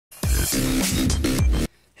Hey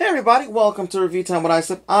everybody, welcome to Review Time with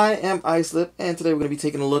Islip. I am Islip, and today we're going to be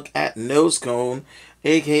taking a look at Nosecone,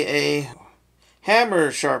 aka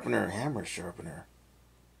Hammer Sharpener. Hammer Sharpener.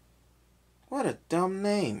 What a dumb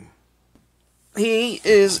name. He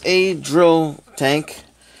is a drill tank,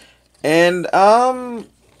 and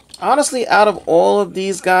honestly, out of all of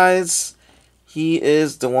these guys, he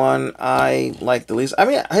is the one I like the least. I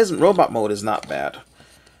mean, his robot mode is not bad,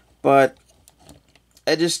 but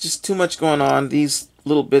it's just too much going on. These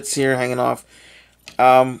little bits here hanging off,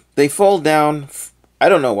 they fold down. I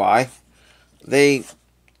don't know why. They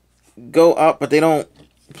go up, but they don't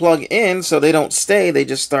plug in, so they don't stay. They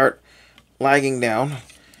just start lagging down.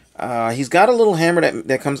 He's got a little hammer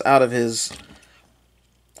that comes out of his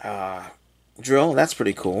drill. That's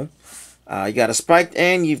pretty cool. You got a spiked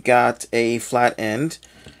end. You've got a flat end.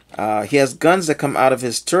 He has guns that come out of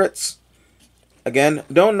his turrets. Again,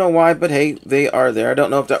 don't know why, but hey, they are there. I don't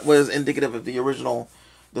know if that was indicative of the original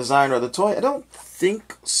design or the toy. I don't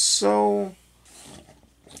think so.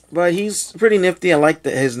 But he's pretty nifty. I like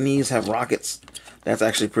that his knees have rockets. That's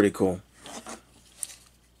actually pretty cool.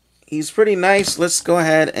 He's pretty nice. Let's go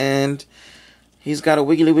ahead and he's got a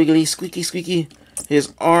wiggly wiggly, squeaky squeaky.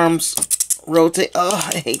 His arms rotate. Oh,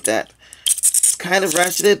 I hate that. It's kind of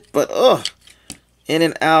ratcheted, but in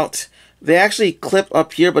and out. They actually clip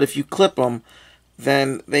up here, but if you clip them,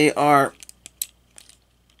 then you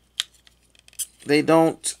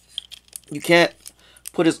can't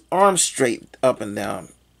put his arms straight up and down.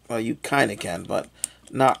 Well, you kind of can, but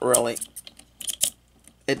not really.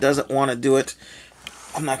 It doesn't want to do it.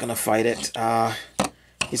 I'm not going to fight it.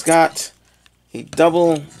 He's got a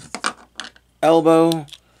double elbow.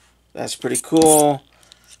 That's pretty cool.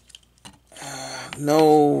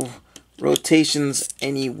 No rotations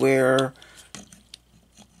anywhere.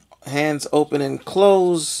 Hands open and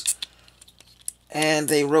close, and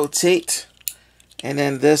they rotate, and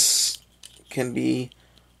then this can be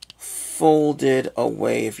folded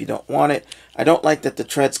away if you don't want it. I don't like that the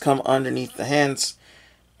treads come underneath the hands.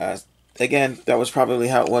 Again, that was probably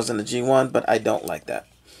how it was in the G1, but I don't like that.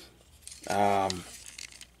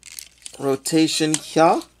 Rotation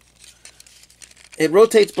here. It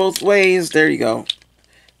rotates both ways. There you go.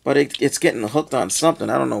 But it's getting hooked on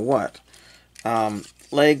something. I don't know what.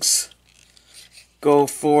 Legs go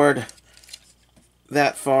forward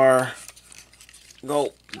that far,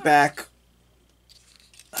 go back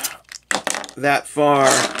that far,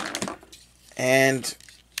 and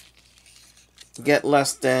get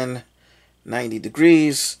less than 90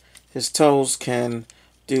 degrees. His toes can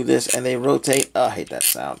do this, and they rotate. I hate that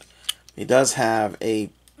sound. He does have a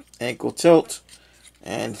ankle tilt,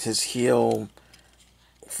 and his heel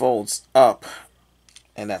folds up,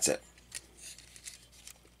 and that's it.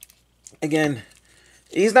 Again,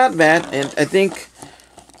 he's not bad, and I think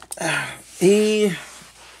I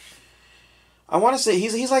want to say he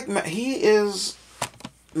is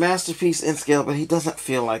masterpiece in scale, but he doesn't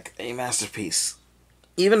feel like a masterpiece.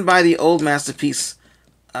 Even by the old masterpiece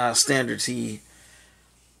standards, I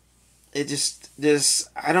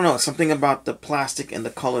don't know, something about the plastic and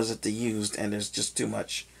the colors that they used, and there's just too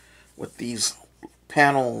much with these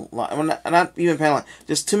panel lines. Well, not even panel lines,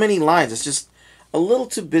 just too many lines. It's just a little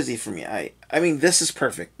too busy for me. I mean, this is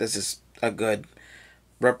perfect. This is a good,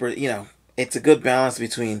 it's a good balance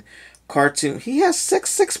between cartoon. He has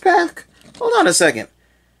six pack. Hold on a second.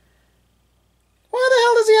 Why the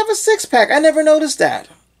hell does he have a 6-pack? I never noticed that.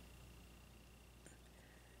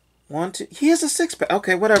 1, 2. He has a 6-pack.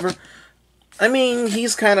 Okay, whatever. I mean,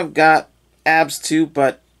 he's kind of got abs too,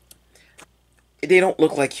 but they don't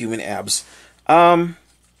look like human abs. I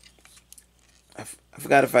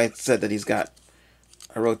forgot if I said that he's got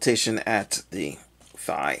a rotation at the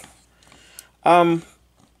thigh.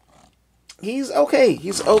 He's okay.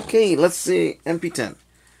 He's okay. Let's see. MP10.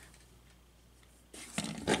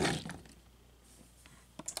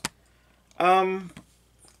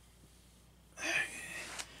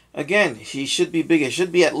 Again, he should be big. It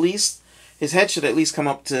should be at least, his head should at least come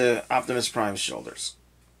up to Optimus Prime's shoulders.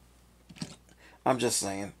 I'm just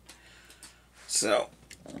saying. So,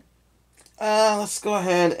 let's go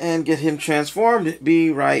ahead and get him transformed. Be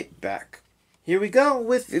right back. Here we go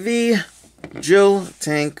with the drill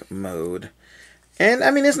tank mode. And,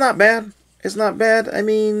 I mean, it's not bad. It's not bad. I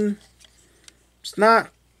mean, it's not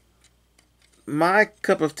my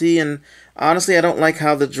cup of tea. And, honestly, I don't like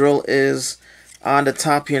how the drill is on the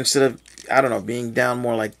top here instead of, I don't know, being down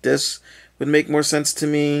more like this. Would make more sense to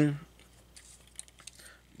me.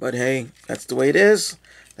 But, hey, that's the way it is.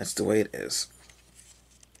 That's the way it is.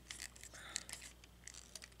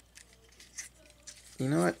 You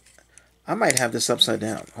know what? I might have this upside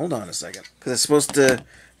down. Hold on a second. Because it's supposed to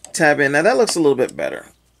tab in. Now that looks a little bit better.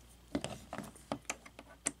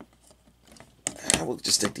 We'll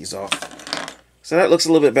just take these off. So that looks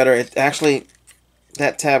a little bit better. It actually,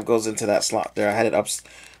 that tab goes into that slot there. I had it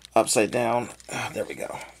upside down. There we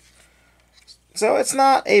go. So it's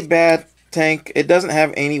not a bad tank. It doesn't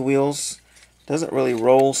have any wheels. Doesn't really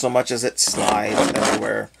roll so much as it slides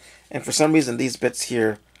everywhere. And for some reason, these bits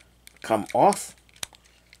here come off.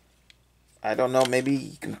 I don't know. Maybe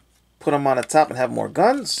you can put them on the top and have more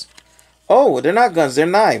guns. Oh, they're not guns. They're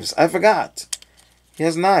knives. I forgot. He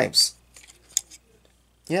has knives.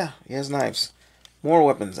 Yeah, he has knives. More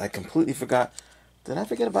weapons. I completely forgot. Did I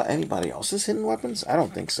forget about anybody else's hidden weapons? I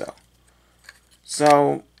don't think so.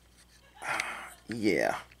 So,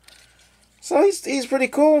 yeah. So he's pretty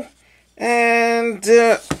cool. And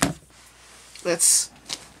let's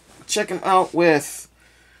check him out with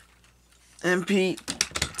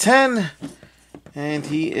MP10. And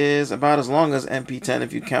he is about as long as MP10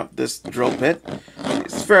 if you count this drill bit.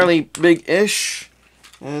 It's fairly big-ish.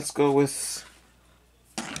 Let's go with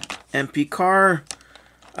MP car.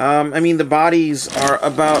 I mean, the bodies are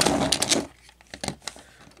about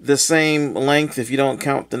the same length if you don't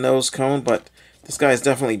count the nose cone, but this guy is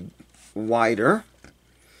definitely wider.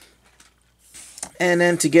 And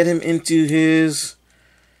then to get him into his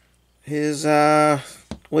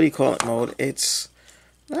what do you call it mode, it's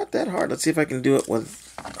not that hard. Let's see if I can do it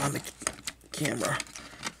with on the camera.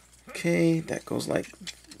 Okay, that goes like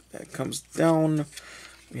that, comes down.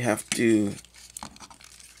 We have to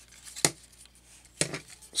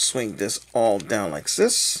swing this all down like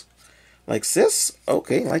this. Like this?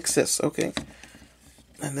 Okay, like this. Okay.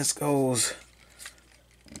 And this goes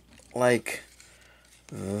like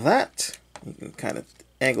that. You can kind of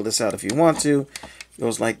angle this out if you want to. It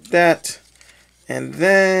goes like that. And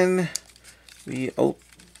then we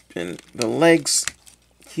open the legs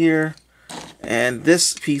here. And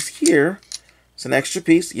this piece here is an extra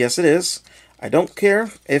piece. Yes, it is. I don't care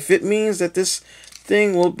if it means that this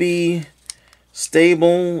thing will be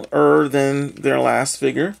stabler than their last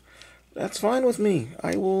figure. That's fine with me.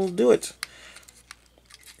 I will do it.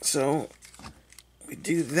 So we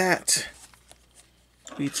do that.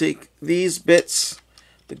 We take these bits.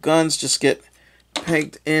 The guns just get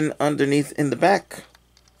pegged in underneath in the back.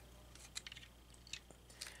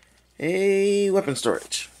 A weapon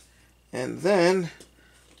storage. And then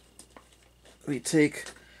we take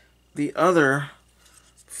the other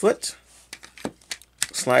foot,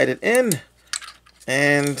 slide it in,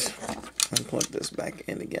 and unplug this back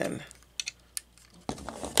in again.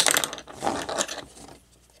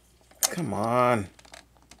 Come on.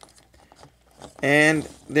 And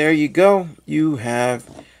there you go. You have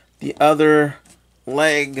the other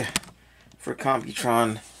leg for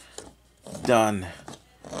Computron done.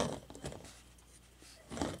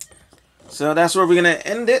 So that's where we're going to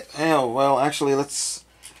end it. Oh, well, actually, let's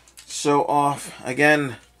show off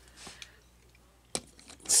again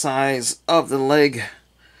size of the leg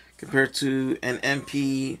compared to an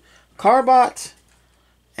MP Carbot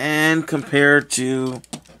and compared to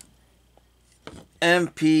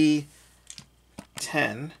MP10,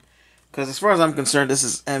 because as far as I'm concerned, this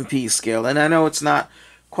is MP scale, and I know it's not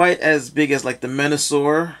quite as big as like the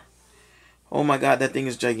Menosaur. Oh my god, that thing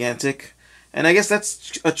is gigantic. And I guess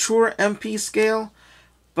that's a truer MP scale,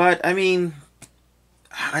 but I mean,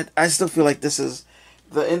 I still feel like this is,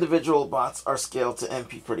 the individual bots are scaled to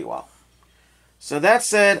MP pretty well. So that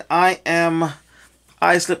said, I am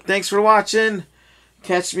iSlip. Thanks for watching.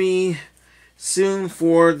 Catch me soon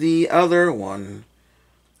for the other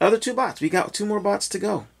two bots. We got 2 more bots to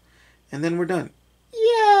go, and then we're done.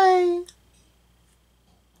 Yay!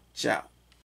 Ciao.